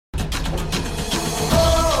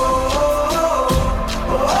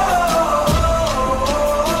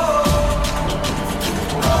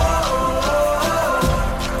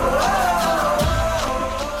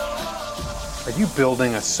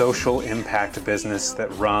building a social impact business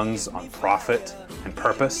that runs on profit and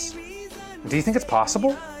purpose? Do you think it's possible?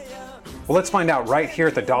 Well, let's find out right here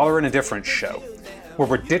at the Dollar and a Difference Show, where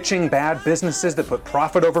we're ditching bad businesses that put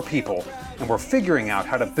profit over people, and we're figuring out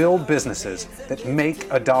how to build businesses that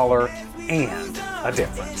make a dollar and a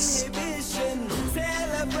difference.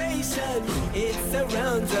 It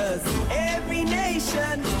surrounds us, every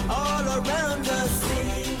nation, all around us.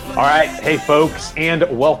 All right, hey folks, and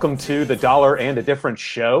welcome to the Dollar and a Difference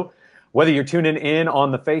Show. Whether you're tuning in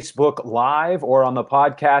on the Facebook Live or on the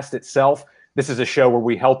podcast itself, this is a show where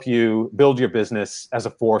we help you build your business as a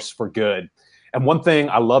force for good. And one thing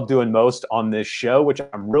I love doing most on this show, which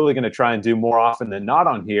I'm really going to try and do more often than not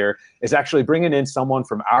on here, is actually bringing in someone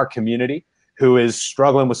from our community who is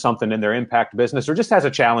struggling with something in their impact business or just has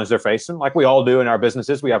a challenge they're facing. Like we all do in our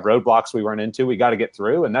businesses, we have roadblocks we run into, we got to get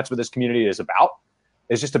through. And that's what this community is about.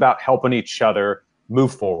 It's just about helping each other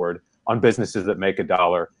move forward on businesses that make a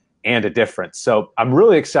dollar and a difference. So I'm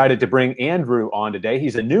really excited to bring Andrew on today.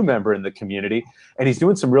 He's a new member in the community, and he's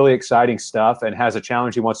doing some really exciting stuff and has a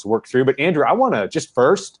challenge he wants to work through. But Andrew, I want to just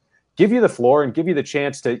first give you the floor and give you the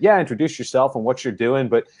chance to, introduce yourself and what you're doing,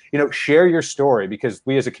 but, share your story, because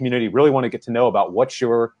we as a community really want to get to know about what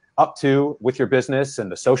you're up to with your business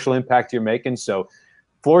and the social impact you're making. So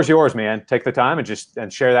floor is yours, man. Take the time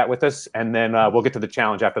and share that with us, and then we'll get to the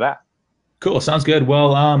challenge after that. Cool. Sounds good.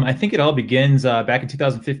 Well, I think it all begins back in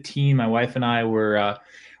 2015. My wife and I were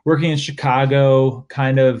working in Chicago,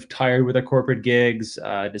 kind of tired with our corporate gigs,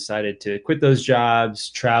 decided to quit those jobs,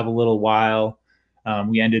 travel a little while.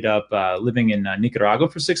 We ended up living in Nicaragua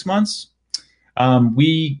for 6 months.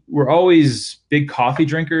 We were always big coffee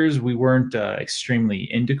drinkers. We weren't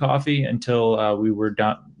extremely into coffee until we were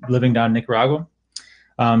living down in Nicaragua.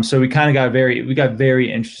 So we kind of got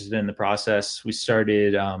very interested in the process. We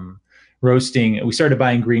started roasting. We started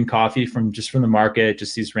buying green coffee from the market,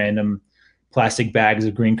 just these random plastic bags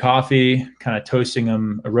of green coffee, kind of toasting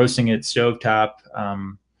them, roasting it stovetop,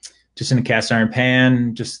 just in a cast iron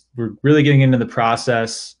pan. Just we're really getting into the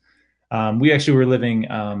process. We actually were living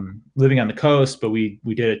on the coast, but we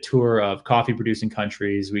did a tour of coffee producing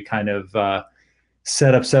countries. We kind of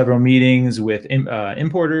set up several meetings with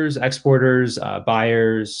importers, exporters,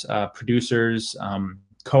 buyers, producers,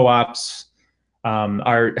 co-ops.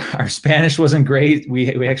 Our Spanish wasn't great.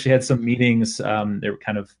 We actually had some meetings. They were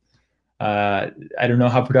kind of I don't know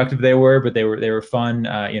how productive they were, but they were fun.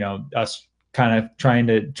 Us kind of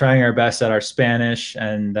trying our best at our Spanish,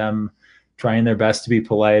 and them trying their best to be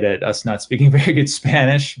polite at us not speaking very good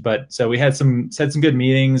Spanish. But so we had some good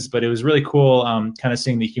meetings, but it was really cool kind of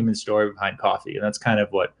seeing the human story behind coffee. And that's kind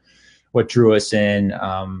of what drew us in.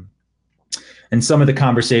 And some of the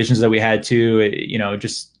conversations that we had too,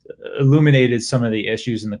 just illuminated some of the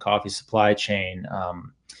issues in the coffee supply chain.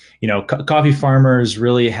 Coffee farmers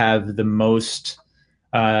really have the most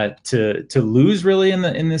to lose really in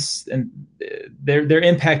this, and they're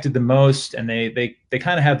impacted the most, and they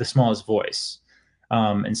kind of have the smallest voice.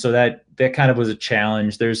 And so that kind of was a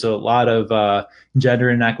challenge. There's a lot of gender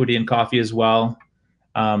inequity in coffee as well.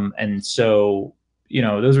 And so,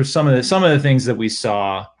 those are some of the things that we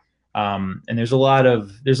saw. And there's a lot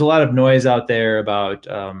of noise out there about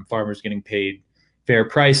farmers getting paid fair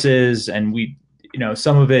prices, and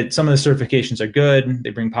some of the certifications are good. They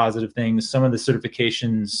bring positive things. Some of the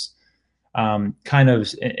certifications kind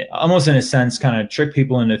of, almost in a sense, kind of trick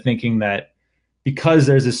people into thinking that because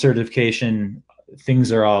there's a certification,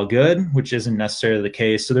 things are all good, which isn't necessarily the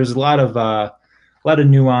case. So there's a lot of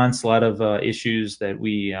nuance, a lot of issues that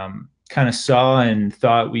we kind of saw and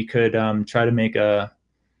thought we could try to make a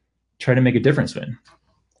difference in.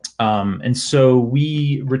 And so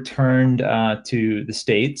we returned to the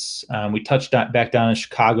States. We touched back down in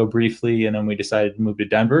Chicago briefly, and then we decided to move to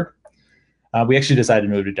Denver. We actually decided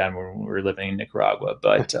to move to Denver when we were living in Nicaragua,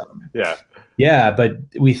 but but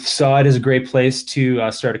we saw it as a great place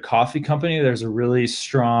to start a coffee company. There's a really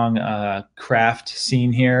strong craft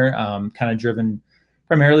scene here, kind of driven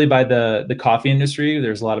primarily by the coffee industry.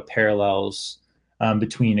 There's a lot of parallels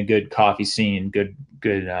between a good coffee scene, good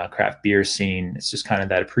craft beer scene. It's just kind of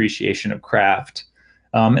that appreciation of craft.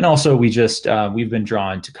 And also we've been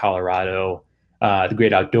drawn to Colorado, the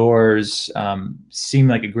great outdoors, seemed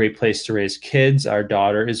like a great place to raise kids. Our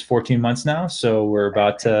daughter is 14 months now, so we're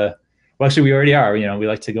about to, well, actually we already are, we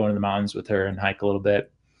like to go into the mountains with her and hike a little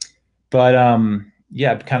bit. But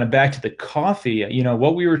kind of back to the coffee,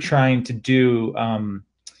 what we were trying to do,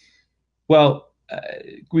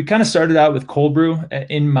 we kind of started out with cold brew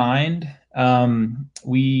in mind.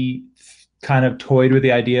 We kind of toyed with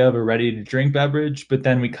the idea of a ready to drink beverage, but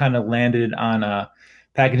then we kind of landed on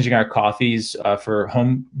packaging our coffees for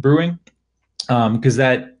home brewing. because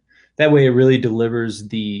that way it really delivers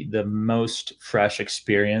the most fresh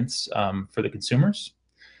experience for the consumers.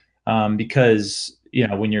 Because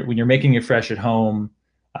when you're making it fresh at home,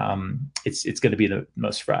 it's going to be the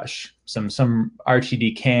most fresh. Some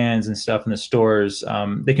RTD cans and stuff in the stores,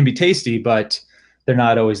 they can be tasty, but they're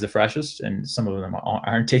not always the freshest, and some of them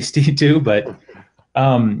aren't tasty too. But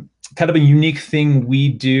kind of a unique thing we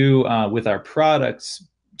do with our products,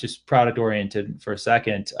 just product oriented for a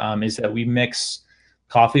second, is that we mix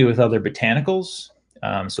coffee with other botanicals.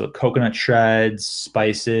 So coconut shreds,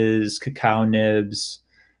 spices, cacao nibs,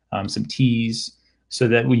 some teas, so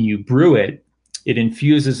that when you brew it, it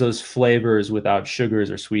infuses those flavors without sugars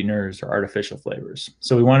or sweeteners or artificial flavors.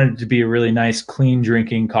 So we wanted it to be a really nice, clean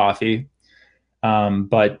drinking coffee.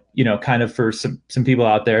 But kind of for some people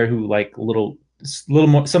out there who like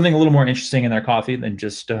something a little more interesting in their coffee than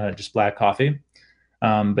just black coffee,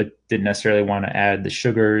 but didn't necessarily want to add the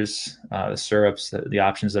sugars, the syrups, the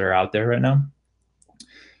options that are out there right now.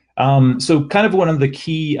 So kind of one of the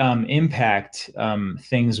key impact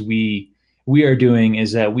things we are doing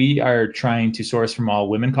is that we are trying to source from all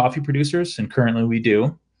women coffee producers, and currently we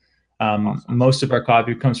do. Awesome. Most of our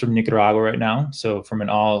coffee comes from Nicaragua right now, so from an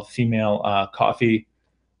all-female coffee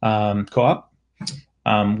co-op.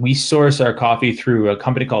 We source our coffee through a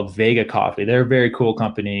company called Vega Coffee. They're a very cool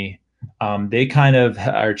company. They kind of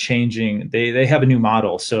are changing. They have a new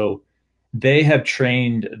model, so they have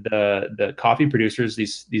trained the coffee producers,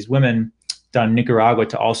 these women down in Nicaragua,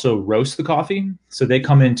 to also roast the coffee. So they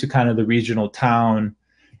come into kind of the regional town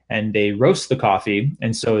and they roast the coffee,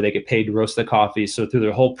 and so they get paid to roast the coffee. So through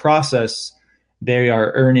their whole process, they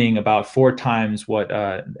are earning about 4 times what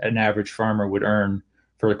an average farmer would earn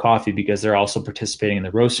for the coffee, because they're also participating in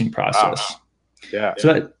the roasting process. Wow. Yeah.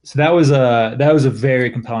 So that was a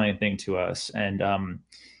very compelling thing to us, and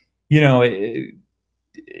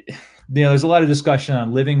there's a lot of discussion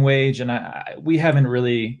on living wage, and we haven't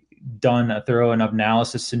really done a thorough enough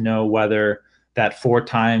analysis to know whether that 4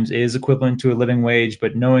 times is equivalent to a living wage.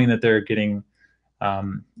 But knowing that they're getting,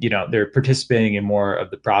 they're participating in more of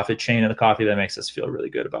the profit chain of the coffee, that makes us feel really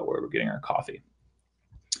good about where we're getting our coffee.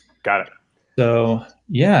 Got it. So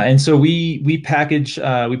yeah, and so we package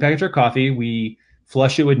our coffee. We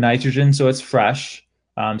flush it with nitrogen so it's fresh,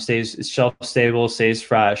 it's shelf stable, stays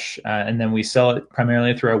fresh, and then we sell it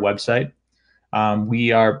primarily through our website.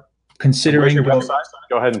 We are considering. Where's your website?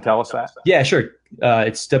 Go ahead and tell us that. Yeah, sure.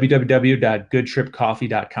 It's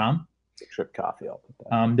www.goodtripcoffee.com. Trip Coffee. I'll put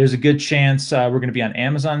that. There's a good chance we're going to be on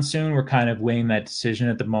Amazon soon. We're kind of weighing that decision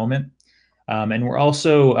at the moment. And we're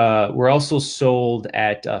also sold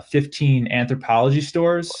at 15 Anthropologie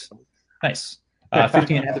stores. Nice.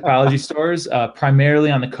 15 Anthropologie stores,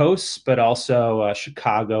 primarily on the coast, but also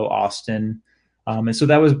Chicago, Austin. And so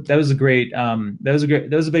that was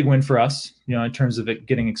a big win for us, in terms of it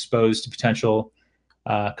getting exposed to potential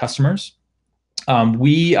customers.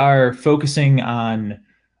 We are focusing on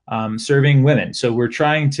serving women. So we're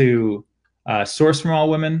trying to source from all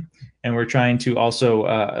women, and we're trying to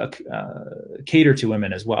also cater to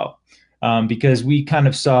women as well, because we kind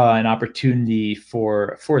of saw an opportunity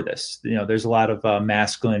for this. There's a lot of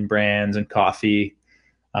masculine brands and coffee,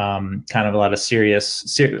 kind of a lot of seriousness.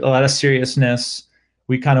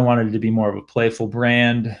 We kind of wanted it to be more of a playful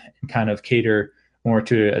brand and kind of cater more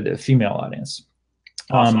to the female audience.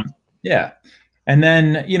 Awesome. Yeah. And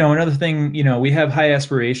then, another thing, we have high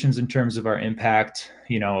aspirations in terms of our impact.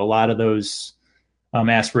 A lot of those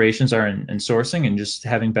aspirations are in sourcing and just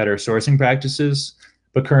having better sourcing practices.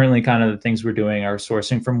 But currently, kind of the things we're doing are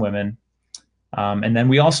sourcing from women. And then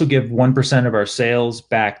we also give 1% of our sales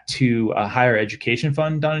back to a higher education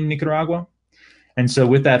fund down in Nicaragua. And so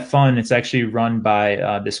with that fund, it's actually run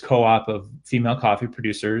by this co-op of female coffee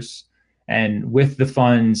producers. And with the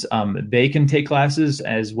funds, they can take classes,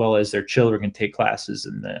 as well as their children can take classes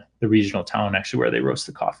in the regional town, actually, where they roast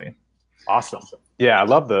the coffee. Awesome. Yeah, I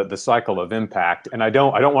love the cycle of impact. And I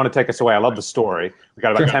don't want to take us away. I love the story. We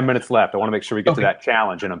got about 10 minutes left. I want to make sure we get to that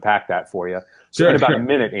challenge and unpack that for you. So in about a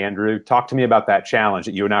minute, Andrew, talk to me about that challenge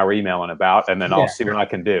that you and I were emailing about, and then I'll see what I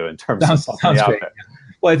can do in terms of something out there.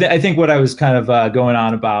 Well, I think what I was kind of going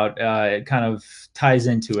on about it kind of ties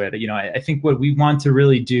into it. I think what we want to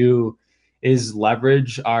really do is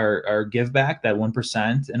leverage our give back, that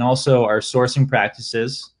 1%, and also our sourcing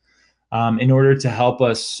practices in order to help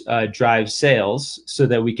us drive sales so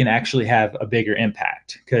that we can actually have a bigger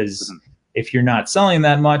impact. Because if you're not selling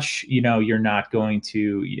that much, you're not going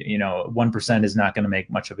to, 1% is not going to make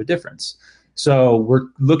much of a difference. So we're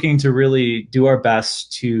looking to really do our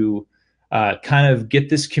best to kind of get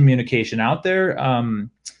this communication out there.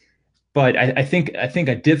 but I think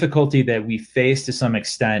a difficulty that we face to some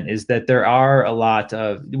extent is that there are a lot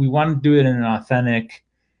of, we want to do it in an authentic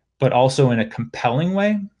but also in a compelling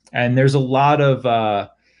way. And there's a lot of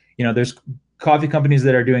there's coffee companies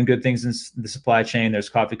that are doing good things in the supply chain. There's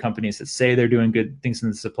coffee companies that say they're doing good things in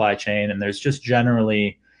the supply chain, and there's just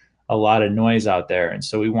generally a lot of noise out there. And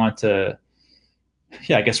so we want to,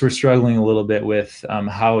 I guess we're struggling a little bit with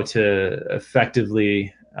how to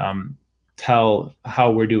effectively tell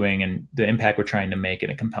how we're doing and the impact we're trying to make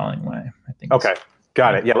in a compelling way, I think. Okay,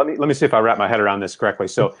 got it. Yeah, let me see if I wrap my head around this correctly.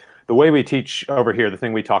 So the way we teach over here, the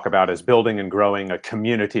thing we talk about is building and growing a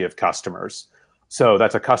community of customers. So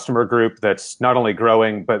that's a customer group that's not only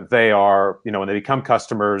growing, but they are, when they become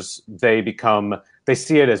customers, they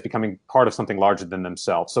see it as becoming part of something larger than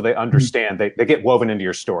themselves. So they understand, they get woven into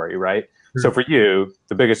your story, right? Sure. So for you,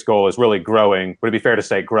 the biggest goal is really growing. Would it be fair to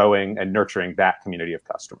say growing and nurturing that community of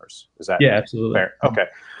customers? Is that absolutely fair? Okay.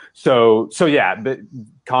 So yeah, but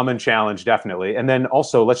common challenge, definitely. And then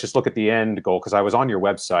also let's just look at the end goal, because I was on your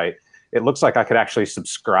website. It looks like I could actually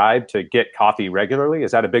subscribe to get coffee regularly.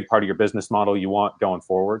 Is that a big part of your business model you want going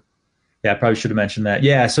forward? Yeah, I probably should have mentioned that.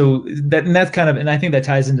 Yeah, so that's kind of, and I think that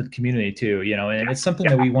ties into the community too, and it's something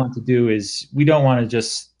that we want to do is we don't want to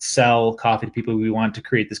just sell coffee to people. We want to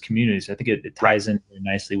create this community. So I think it ties in very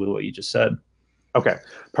nicely with what you just said. Okay,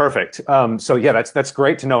 perfect. So yeah, that's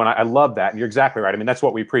great to know. And I love that. And you're exactly right. I mean, that's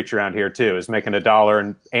what we preach around here too, is making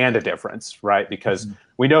 $1 and a difference, right? Because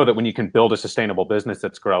we know that when you can build a sustainable business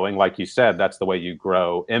that's growing, like you said, that's the way you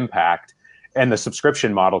grow impact. And the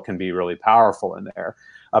subscription model can be really powerful in there.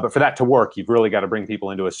 But for that to work, you've really got to bring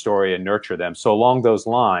people into a story and nurture them. So along those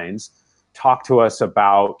lines, talk to us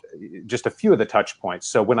about just a few of the touch points.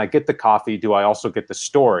 So when I get the coffee, do I also get the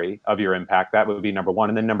story of your impact? That would be number one.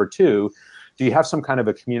 And then number two, do you have some kind of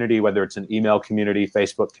a community, whether it's an email community,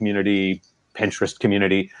 Facebook community, Pinterest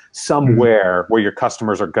community, somewhere where your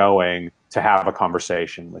customers are going to have a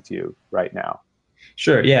conversation with you right now?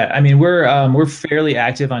 Sure. Yeah. I mean, we're fairly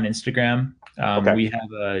active on Instagram. Okay. We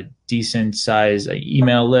have a decent size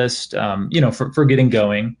email list, for getting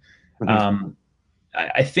going.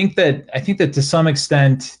 I think that to some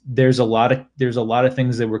extent there's a lot of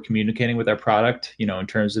things that we're communicating with our product, in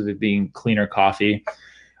terms of it being cleaner coffee.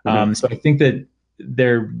 So I think that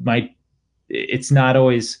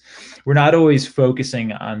we're not always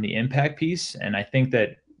focusing on the impact piece. And I think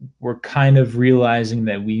that we're kind of realizing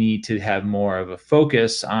that we need to have more of a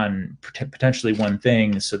focus on potentially one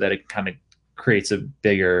thing so that it kind of creates a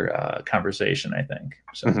bigger conversation, I think.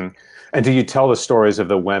 So. And do you tell the stories of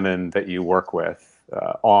the women that you work with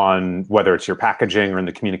on whether it's your packaging or in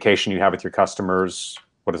the communication you have with your customers?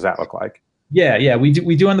 What does that look like? Yeah, we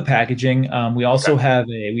do on the packaging. We also have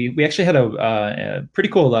we actually had a pretty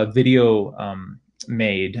cool video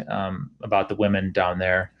made about the women down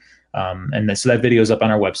there, and so that video is up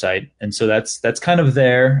on our website, and so that's kind of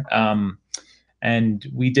there. And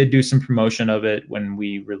we did do some promotion of it when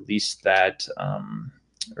we released that,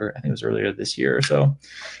 or I think it was earlier this year or so.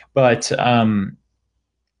 But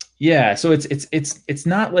yeah, so it's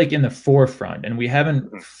not like in the forefront, and we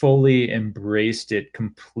haven't fully embraced it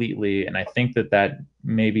completely. And I think that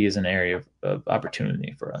maybe is an area of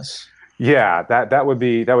opportunity for us. Yeah, that would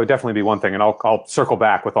definitely be one thing, and I'll circle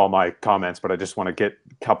back with all my comments, but I just want to get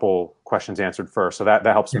a couple questions answered first, so that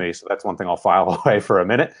helps me. So that's one thing I'll file away for a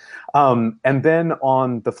minute, and then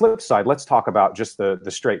on the flip side, let's talk about just the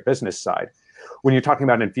straight business side. When you're talking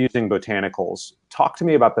about infusing botanicals, talk to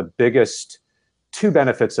me about the biggest two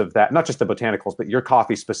benefits of that, not just the botanicals, but your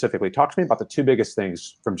coffee specifically. Talk to me about the two biggest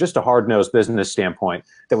things from just a hard-nosed business standpoint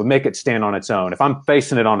that would make it stand on its own. If I'm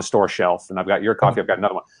facing it on a store shelf and I've got your coffee, I've got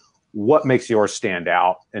another one, what makes yours stand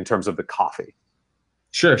out in terms of the coffee?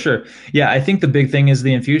 Sure. Yeah, I think the big thing is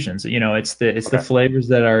the infusions. It's the flavors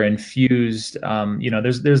that are infused.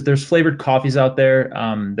 There's flavored coffees out there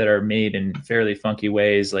that are made in fairly funky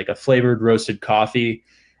ways. Like a flavored roasted coffee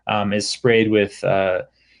is sprayed with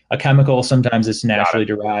a chemical. Sometimes it's naturally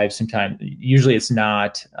derived. Usually it's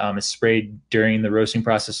not. It's sprayed during the roasting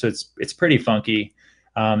process, so it's pretty funky.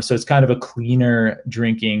 So it's kind of a cleaner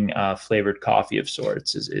drinking flavored coffee of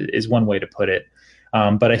sorts is one way to put it.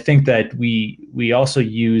 But I think that we also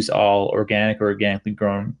use all organic or organically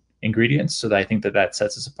grown ingredients, so that I think that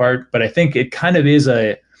sets us apart. But I think it kind of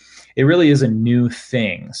it really is a new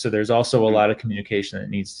thing. So there's also a lot of communication that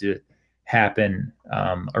needs to happen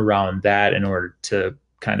around that in order to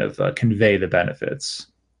kind of convey the benefits.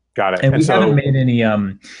 Got it. And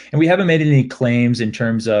we haven't made any claims in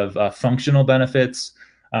terms of functional benefits.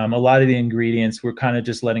 A lot of the ingredients, we're kind of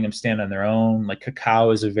just letting them stand on their own. Like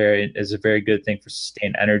cacao is a very good thing for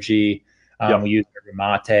sustained energy. Yep. We use yerba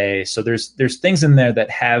mate. So there's things in there that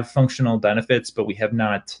have functional benefits, but we have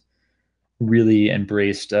not really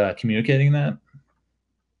embraced communicating that.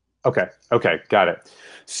 Okay. Okay. Got it.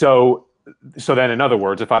 So, so then, in other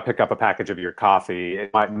words, if I pick up a package of your coffee,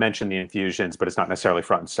 it might mention the infusions, but it's not necessarily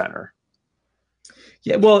front and center.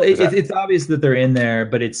 Yeah, well, Is that? it's obvious that they're in there,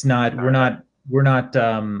 but it's not. All right. We're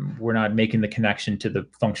not making the connection to the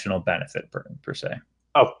functional benefit per se.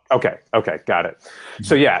 Oh, okay. Okay. Got it.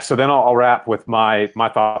 So yeah, so then I'll wrap with my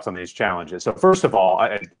thoughts on these challenges. So first of all,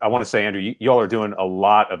 I want to say, Andrew, y'all are doing a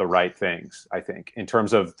lot of the right things, I think, in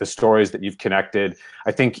terms of the stories that you've connected.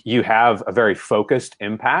 I think you have a very focused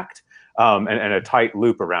impact, and a tight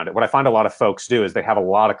loop around it. What I find a lot of folks do is they have a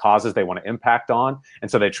lot of causes they want to impact on.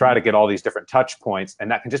 And so they try to get all these different touch points,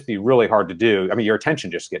 and that can just be really hard to do. I mean, your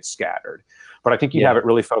attention just gets scattered. But I think you have it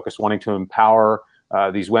really focused, wanting to empower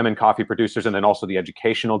these women coffee producers, and then also the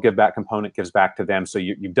educational give back component gives back to them. So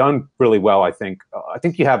you've done really well, I think. I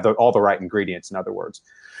think you have all the right ingredients, in other words.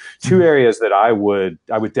 Two areas that I would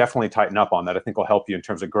definitely tighten up on that I think will help you in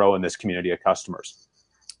terms of growing this community of customers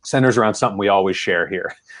centers around something we always share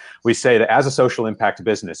here. We say that as a social impact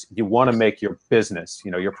business, you want to make your business,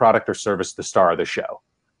 your product or service, the star of the show.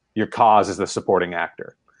 Your cause is the supporting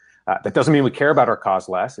actor. That doesn't mean we care about our cause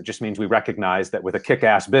less. It just means we recognize that with a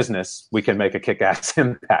kick-ass business, we can make a kick-ass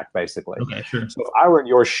impact, basically. Okay, sure. So if I were in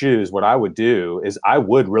your shoes, what I would do is I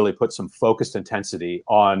would really put some focused intensity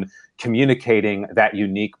on communicating that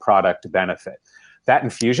unique product benefit. That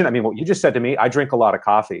infusion, I mean, what you just said to me, I drink a lot of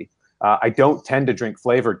coffee. I don't tend to drink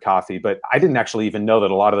flavored coffee, but I didn't actually even know that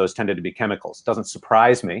a lot of those tended to be chemicals. It doesn't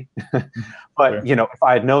surprise me. But, Sure. if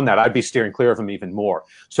I had known that, I'd be steering clear of them even more.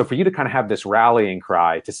 So for you to kind of have this rallying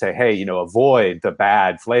cry to say, hey, avoid the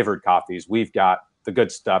bad flavored coffees. We've got the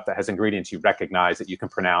good stuff that has ingredients you recognize that you can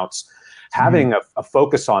pronounce. Having a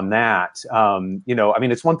focus on that, I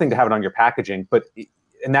mean, it's one thing to have it on your packaging,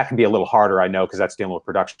 and that can be a little harder, I know, because that's dealing with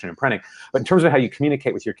production and printing. But in terms of how you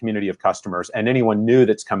communicate with your community of customers and anyone new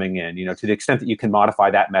that's coming in, to the extent that you can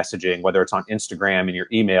modify that messaging, whether it's on Instagram and your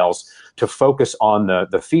emails, to focus on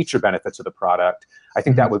the feature benefits of the product, I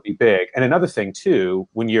think that would be big. And another thing too,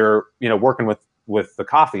 when you're working with the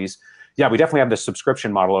coffees, yeah, we definitely have this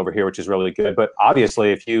subscription model over here, which is really good. But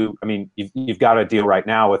obviously, if you've got a deal right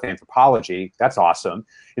now with Anthropologie, that's awesome.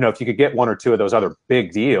 If you could get one or two of those other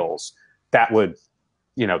big deals, that would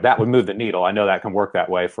move the needle. I know that can work that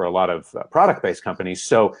way for a lot of product-based companies.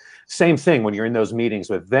 So same thing when you're in those meetings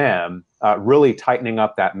with them, really tightening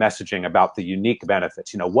up that messaging about the unique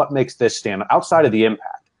benefits. What makes this stand outside of the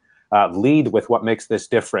impact? Lead with what makes this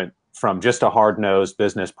different from just a hard-nosed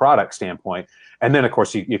business product standpoint. And then, of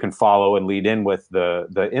course, you can follow and lead in with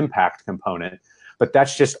the impact component. But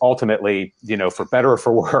that's just ultimately, for better or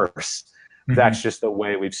for worse, that's just the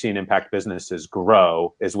way we've seen impact businesses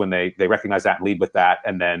grow, is when they recognize that and lead with that.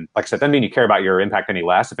 And then, like I said, doesn't mean you care about your impact any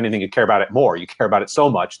less. If anything, you care about it more. You care about it so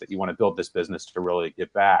much that you want to build this business to really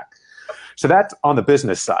give back. So that's on the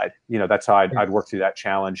business side. That's how I'd work through that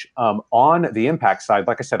challenge. On the impact side,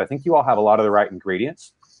 like I said, I think you all have a lot of the right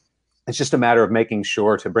ingredients. It's just a matter of making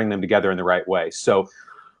sure to bring them together in the right way. So,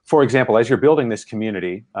 for example, as you're building this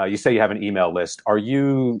community, you say you have an email list. Are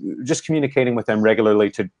you just communicating with them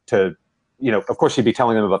regularly to of course, you'd be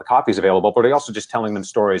telling them about the coffees available, but are you also just telling them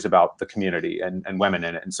stories about the community and women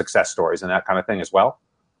in it and success stories and that kind of thing as well?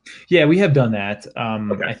 Yeah, we have done that.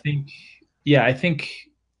 Okay. I think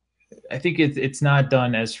it's not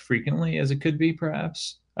done as frequently as it could be,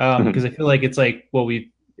 perhaps, because I feel like it's like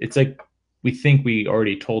we think we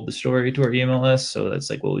already told the story to our email list, so that's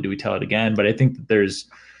like, well, do we tell it again? But I think that there's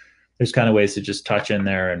kind of ways to just touch in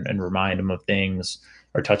there and remind them of things,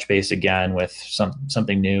 or touch base again with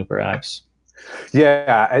something new, perhaps.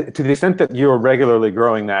 Yeah, to the extent that you're regularly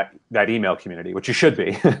growing that email community, which you should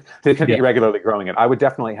be, be regularly growing it, I would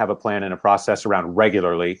definitely have a plan and a process around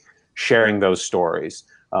regularly sharing those stories.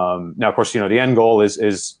 Now, of course, the end goal is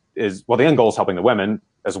the end goal is helping the women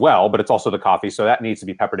as well, but it's also the coffee, so that needs to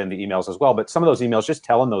be peppered into emails as well. But some of those emails, just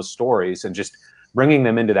telling those stories and just bringing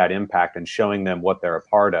them into that impact and showing them what they're a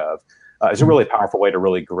part of is a really powerful way to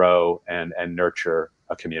really grow and nurture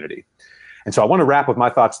a community. And so I want to wrap with my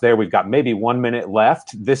thoughts there. We've got maybe 1 minute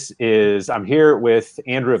left. I'm here with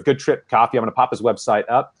Andrew of Good Trip Coffee. I'm going to pop his website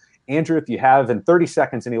up. Andrew, if you have in 30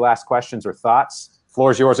 seconds any last questions or thoughts, floor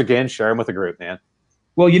is yours again. Share them with the group, man.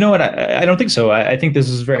 Well, you know what? I don't think so. I think this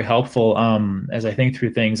is very helpful as I think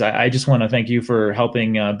through things. I just want to thank you for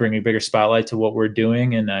helping bring a bigger spotlight to what we're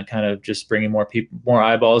doing, and kind of just bringing more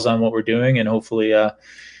eyeballs on what we're doing. And hopefully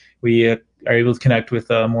we are able to connect with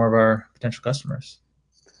more of our potential customers.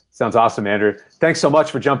 Sounds awesome, Andrew. Thanks so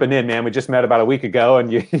much for jumping in, man. We just met about a week ago,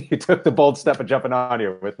 and you took the bold step of jumping on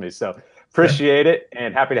here with me. So appreciate it,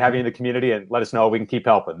 and happy to have you in the community, and let us know we can keep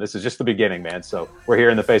helping. This is just the beginning, man. So we're here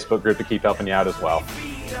in the Facebook group to keep helping you out as well.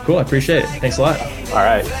 Cool. I appreciate it. Thanks a lot. All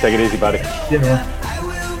right. Take it easy, buddy. See you, everyone.